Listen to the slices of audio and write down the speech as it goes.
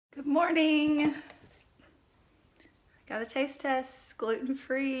Good morning. Got a taste test,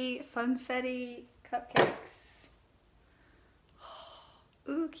 gluten-free, funfetti cupcakes.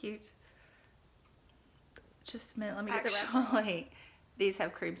 Ooh, cute. Just a minute, let me get the wrap. These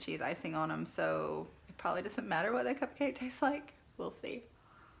have cream cheese icing on them, so it probably doesn't matter what the cupcake tastes like. We'll see.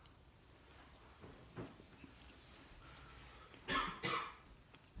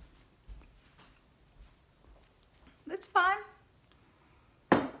 It's fine.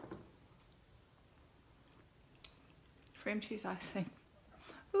 Cream cheese icing.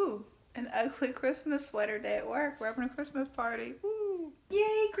 Ooh, an ugly Christmas sweater day at work. We're having a Christmas party. Ooh.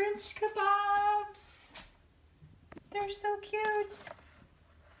 Yay, Grinch kebabs. They're so cute.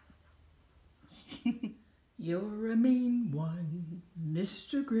 You're a mean one,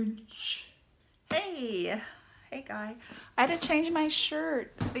 Mr. Grinch. Hey guy. I had to change my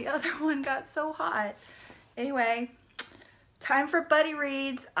shirt. The other one got so hot. Anyway, time for buddy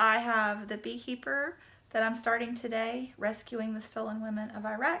reads. I have The Beekeeper that I'm starting today, Rescuing the Stolen Women of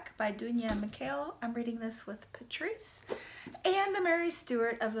Iraq by Dunya Mikhail. I'm reading this with Patrice. And The Mary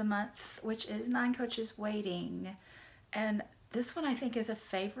Stewart of the Month, which is 9 Coaches Waiting. And this one I think is a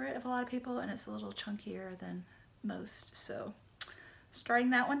favorite of a lot of people, and it's a little chunkier than most. So starting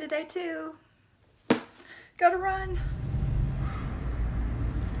that one today too. Gotta run.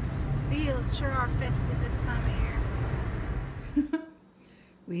 These fields sure are festive this time of year.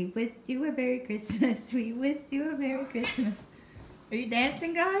 We wish you a Merry Christmas. We wish you a Merry Christmas. Are you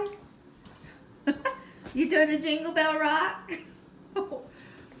dancing, guy? You doing the Jingle Bell Rock?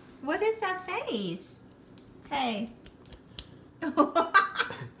 What is that face? Hey. I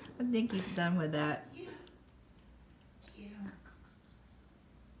think he's done with that.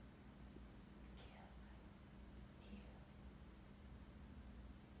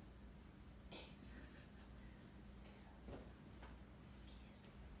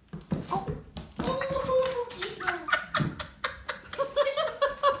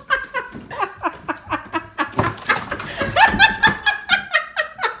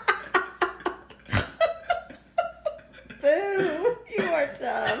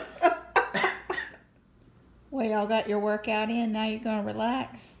 Well, y'all got your workout in, now you're gonna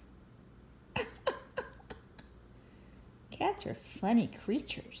relax. Cats are funny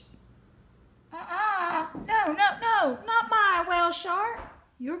creatures. No, not my whale shark.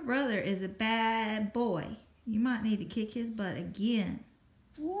 Your brother is a bad boy. You might need to kick his butt again.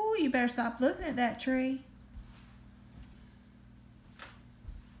 Ooh, you better stop looking at that tree.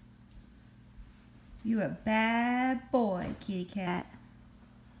 You a bad boy, kitty cat.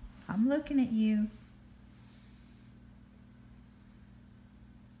 I'm looking at you.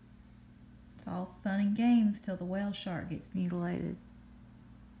 It's all fun and games till the whale shark gets mutilated.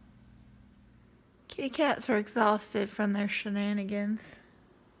 Kitty cats are exhausted from their shenanigans.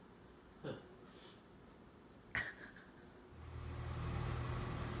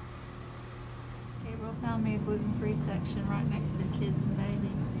 Gabriel found me a gluten-free section right next to kids and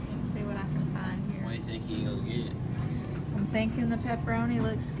baby. Let's see what I can find here. What do you think you're gonna get? I'm thinking the pepperoni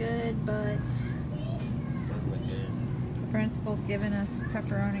looks good, but Does look good. the principal's giving us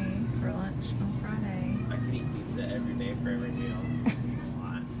pepperoni for lunch on Friday. I can eat pizza every day for every meal.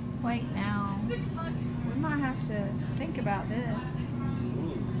 Wait now. We might have to think about this.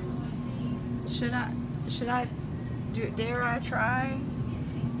 Should I dare I try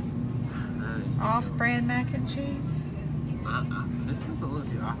off-brand mac and cheese? This doesn't look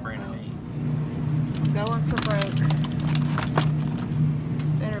too off-brand to me. I'm going for broke.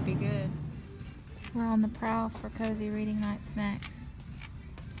 Better be good. We're on the prowl for cozy reading night snacks.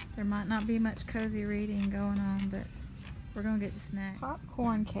 There might not be much cozy reading going on, but we're gonna get the snack.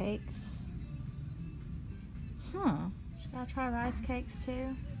 Popcorn cakes. Huh. Should I try rice cakes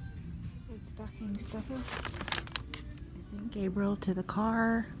too? Good stocking stuffer. I sent Gabriel to the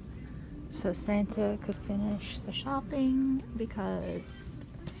car so Santa could finish the shopping because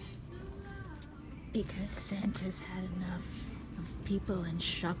Santa's had enough of people and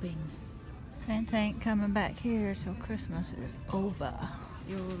shopping. Santa ain't coming back here till Christmas is over.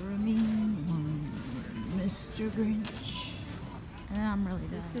 You're a mean one, Mr. Grinch. And then I'm really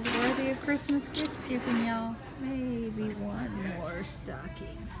done. This is worthy of Christmas gift giving, y'all. Maybe one more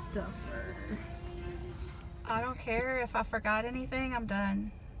stocking stuffer. I don't care if I forgot anything, I'm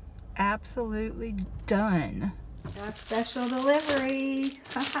done. Absolutely done. Got special delivery.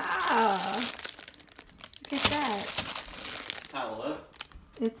 Haha. Look at that. How look?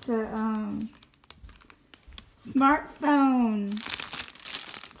 It's a smartphone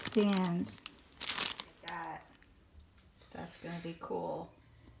stand. Look at that. That's gonna be cool.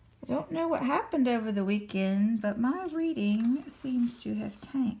 I don't know what happened over the weekend, but my reading seems to have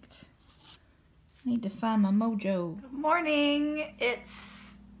tanked. Need to find my mojo. Good morning.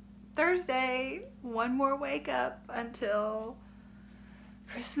 It's Thursday. One more wake up until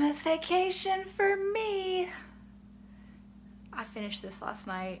Christmas vacation for me. I finished this last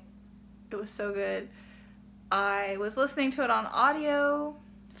night. It was so good. I was listening to it on audio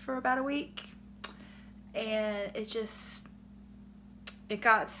for about a week, and it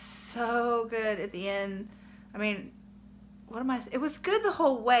got so good at the end. I mean, it was good the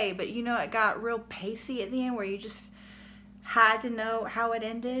whole way, but you know, it got real pacey at the end where you just had to know how it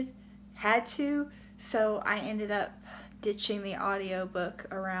ended. Had to. So I ended up ditching the audio book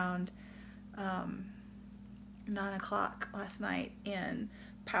around 9 o'clock last night and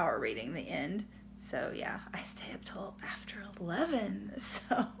power reading the end. So yeah, I stayed up till after 11.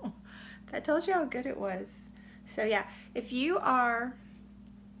 So that tells you how good it was. So yeah, if you are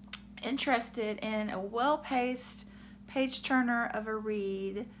interested in a well-paced page turner of a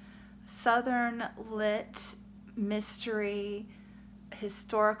read, Southern lit mystery,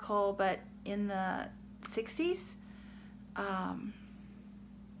 historical, but in the 60s,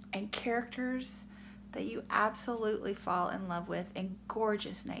 and characters that you absolutely fall in love with, and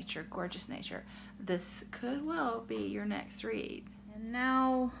gorgeous nature, this could well be your next read. And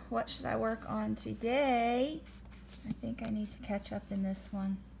now, what should I work on today? I think I need to catch up in this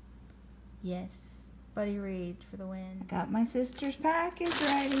one. Yes, buddy read for the win. I got my sister's package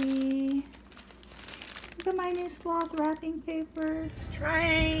ready. Look at my new sloth wrapping paper.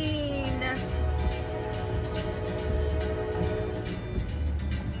 Train!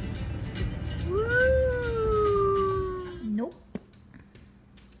 Woo! Nope.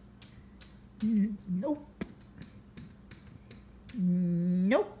 Nope.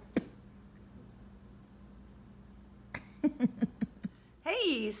 Nope.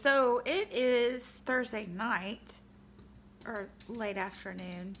 Hey, so it is Thursday night, or late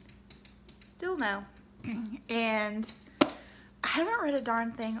afternoon. Still no. And I haven't read a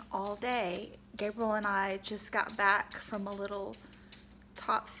darn thing all day. Gabriel and I just got back from a little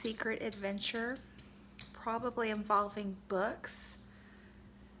top secret adventure, probably involving books.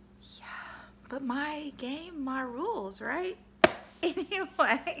 Yeah, but my game, my rules, right?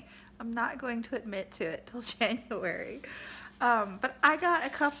 Anyway, I'm not going to admit to it till January. But I got a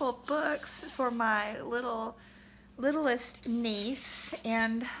couple books for my littlest niece,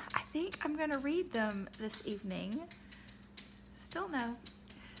 and I think I'm going to read them this evening. Still no.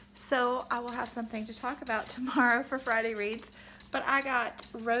 So I will have something to talk about tomorrow for Friday Reads. But I got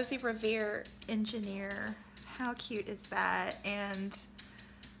Rosie Revere Engineer. How cute is that? And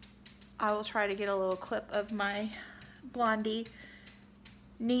I will try to get a little clip of my blondie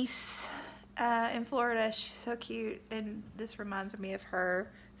niece in Florida. She's so cute, and this reminds me of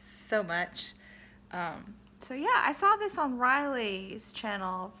her so much. So yeah, I saw this on Riley's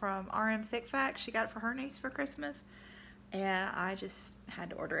channel from RM Fic Fact. She got it for her niece for Christmas, and I just had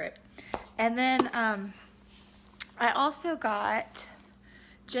to order it. And then I also got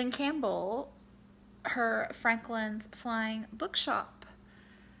Jen Campbell, her Franklin's Flying Bookshop.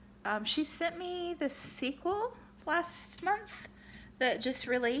 She sent me the sequel last month that just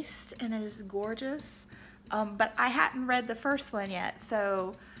released, and it is gorgeous. But I hadn't read the first one yet,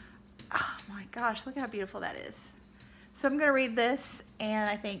 so oh my gosh, look how beautiful that is. So I'm gonna read this, and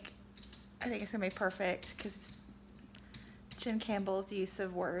I think it's gonna be perfect because Jen Campbell's use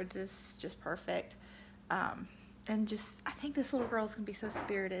of words is just perfect. And just, I think this little girl is gonna be so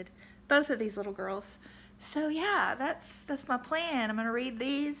spirited. Both of these little girls. So yeah, that's my plan. I'm gonna read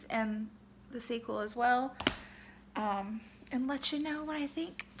these and the sequel as well, and let you know what I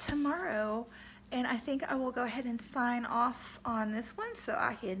think tomorrow. And I think I will go ahead and sign off on this one so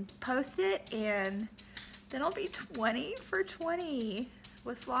I can post it, and then I'll be 20 for 20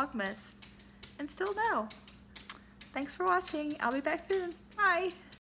 with Vlogmas and still no. Thanks for watching. I'll be back soon. Bye.